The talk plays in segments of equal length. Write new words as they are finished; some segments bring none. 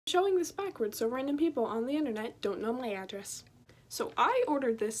Showing this backwards so random people on the internet don't know my address. So I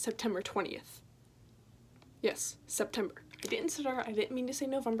ordered this September 20th. Yes, September. I didn't mean to say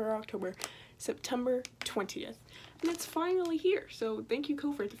November or October. September 20th. And it's finally here. So thank you,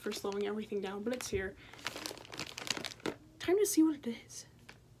 Kofor, for slowing everything down, but it's here. Time to see what it is.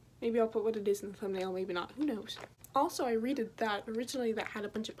 Maybe I'll put what it is in the thumbnail, maybe not, who knows. Also, I read that originally that had a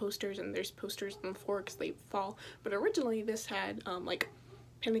bunch of posters, and there's posters on the floor because they fall, but originally this had like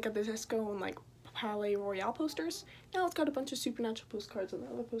Panic at the Disco and like Palais Royale posters. Now it's got a bunch of Supernatural postcards, and the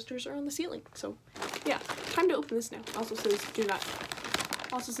other posters are on the ceiling. So yeah, time to open this now. Also says do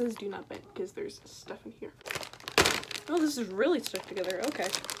not bend because there's stuff in here. Oh, this is really stuck together. Okay.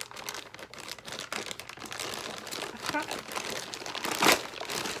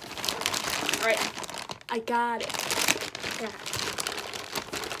 Alright, I got it. Yeah.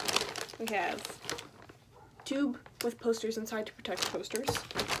 We have tube with posters inside to protect posters.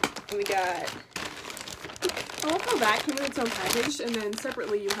 And we got, I love how that came in its own package, and then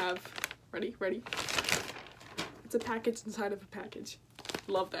separately you have, ready? It's a package inside of a package.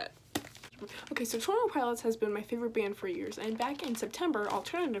 Love that. Okay, so 21 Pilots has been my favorite band for years, and back in September,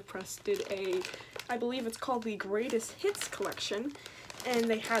 Alternative Press did I believe it's called the Greatest Hits collection, and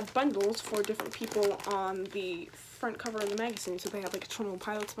they had bundles for different people on the front cover of the magazine. So they had like a 21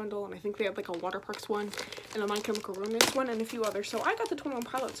 Pilots bundle, and I think they had like a Water Parks one, and a My Chemical Romance one, and a few others. So I got the 21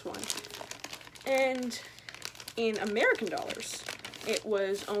 Pilots one, and in American dollars, it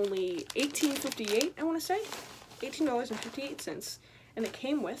was only $18.58, I want to say. $18.58, and it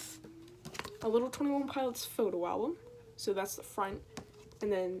came with a little 21 Pilots photo album. So that's the front,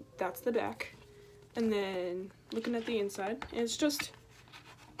 and then that's the back, and then looking at the inside, and it's just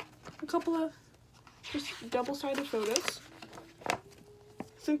a couple of just double-sided photos. I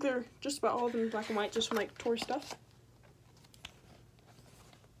think they're just about all of them in black and white, just from like tour stuff.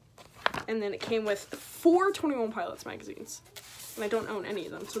 And then it came with 4 21 Pilots magazines, and I don't own any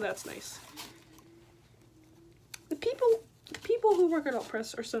of them, so that's nice. The people who work at Alt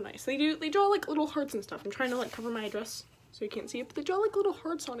Press are so nice. They draw like little hearts and stuff. I'm trying to like cover my address so you can't see it, but they draw like little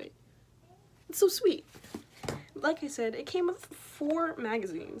hearts on it. It's so sweet. Like I said, it came with 4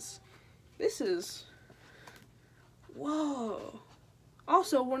 magazines. This is, whoa.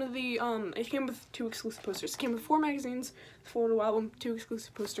 Also, one of the, it came with 2 exclusive posters. It came with 4 magazines, photo album, 2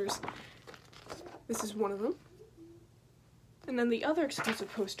 exclusive posters. This is one of them. And then the other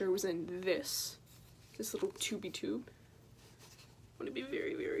exclusive poster was in this little tubey tube. I'm gonna be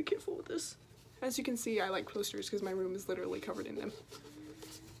very, very careful with this. As you can see, I like posters because my room is literally covered in them.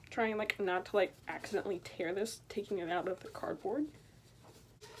 Trying like not to like accidentally tear this, taking it out of the cardboard.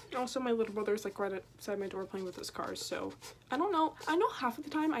 Also, my little brother's like right outside my door playing with his cars, so I don't know. I know half of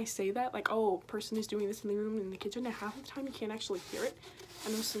the time I say that, like, oh, person is doing this in the room in the kitchen, and half of the time you can't actually hear it. I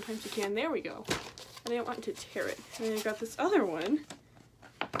know sometimes you can. There we go. I didn't want to tear it. And then I got this other one.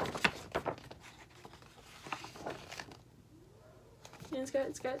 And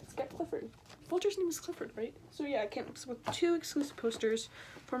it's got Clifford. Vulture's name is Clifford, right? So yeah, I came up with 2 exclusive posters,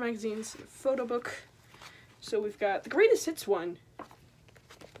 4 magazines, a photo book. So we've got the Greatest Hits one.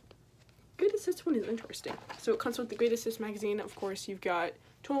 Greatest Hits one is interesting. So it comes with the Greatest Hits magazine. Of course, you've got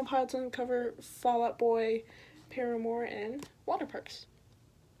 21 Pilots on the cover, Fall Out Boy, Paramore, and Water Parks.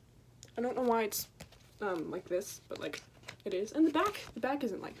 I don't know why it's like this, but like it is. And the back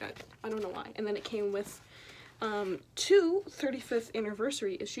isn't like that. I don't know why. And then it came with 2 35th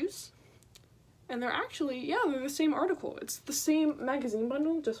anniversary issues. And they're actually, yeah, they're the same article. It's the same magazine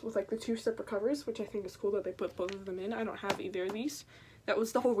bundle, just with like the 2 separate covers, which I think is cool that they put both of them in. I don't have either of these. That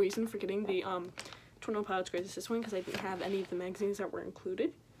was the whole reason for getting the 21 Pilots Greatest Hits one, because I didn't have any of the magazines that were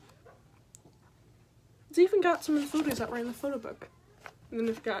included. It's even got some of the photos that were in the photo book. And then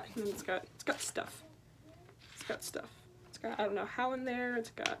it's got stuff. It's got stuff. It's got, I don't know how in there.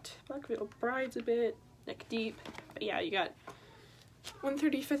 It's got Black Veiled Brides a bit, Neck Deep. But yeah, you got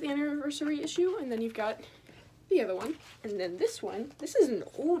 135th anniversary issue, and then you've got the other one. And then this one, this is an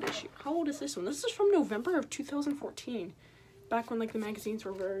old issue. How old is this one? This is from November of 2014. Back when like the magazines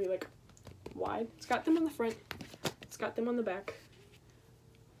were very like wide. It's got them on the front. It's got them on the back.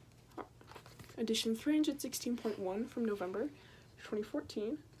 Edition 316.1 from November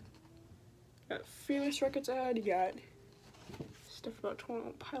 2014. Got Fearless Records ad. You got stuff about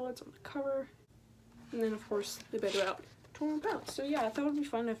 21 Pilots on the cover. And then of course the bit about 21 Pilots. So yeah, I thought it would be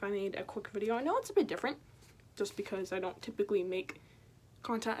fun if I made a quick video. I know it's a bit different, just because I don't typically make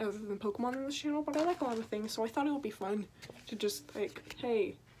content other than Pokemon on this channel, but I like a lot of things, so I thought it would be fun to just like,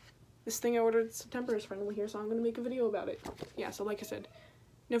 hey, this thing I ordered in September is finally here, so I'm gonna make a video about it. Yeah, so like I said,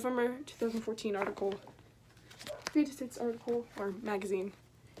 November 2014 article, Greatest Hits article, or magazine,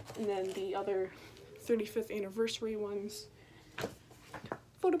 And then the other 35th anniversary ones,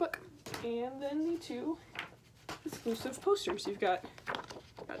 photo book. And then the 2 exclusive posters. You've got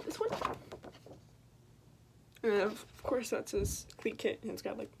this one. And of course that says Cleat Kit, and it's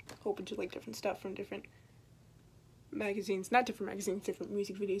got like a whole bunch of like different stuff from different magazines. Not different magazines, different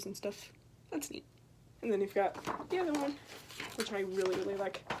music videos and stuff. That's neat. And then you've got the other one, which I really, really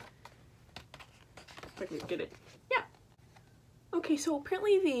like. If I can get it. Yeah. Okay, so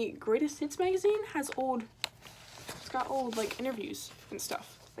apparently the Greatest Hits magazine it's got old like interviews and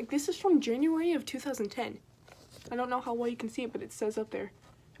stuff. Like this is from January of 2010. I don't know how well you can see it, but it says up there.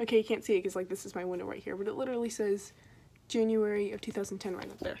 Okay, you can't see it because like this is my window right here, but it literally says January of 2010 right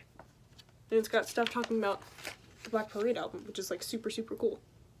up there. And it's got stuff talking about the Black Parade album, which is like super, super cool.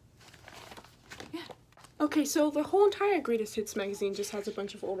 Yeah. Okay, so the whole entire Greatest Hits magazine just has a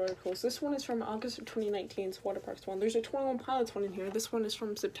bunch of old articles. This one is from August of 2019's Water Parks one. There's a 21 Pilots one in here. This one is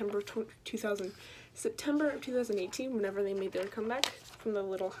from September of 2018, whenever they made their comeback from the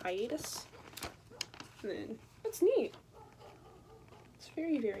little hiatus. And then, that's neat. It's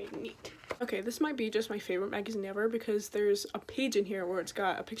very, very neat. Okay, this might be just my favorite magazine ever because there's a page in here where it's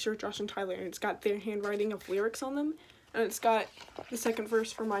got a picture of Josh and Tyler and it's got their handwriting of lyrics on them. And it's got the second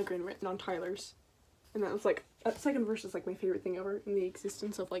verse for Migraine written on Tyler's. And that was like, that second verse is like my favorite thing ever in the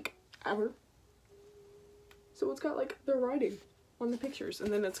existence of like ever. So it's got like their writing on the pictures.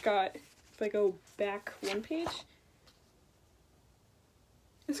 And then it's got, if I go back one page,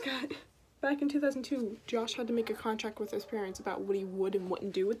 it's got, back in 2002, Josh had to make a contract with his parents about what he would and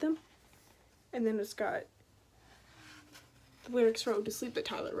wouldn't do with them. And then it's got the lyrics for Ode to Sleep that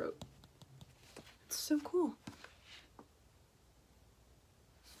Tyler wrote. It's so cool.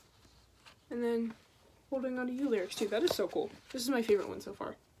 And then Holding On to You lyrics too. That is so cool. This is my favorite one so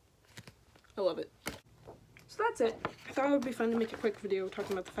far. I love it. So that's it. I thought it would be fun to make a quick video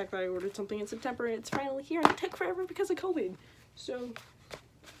talking about the fact that I ordered something in September and it's finally here and it took forever because of COVID. So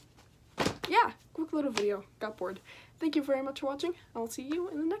yeah, quick little video. Got bored. Thank you very much for watching. I'll see you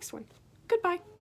in the next one. Goodbye.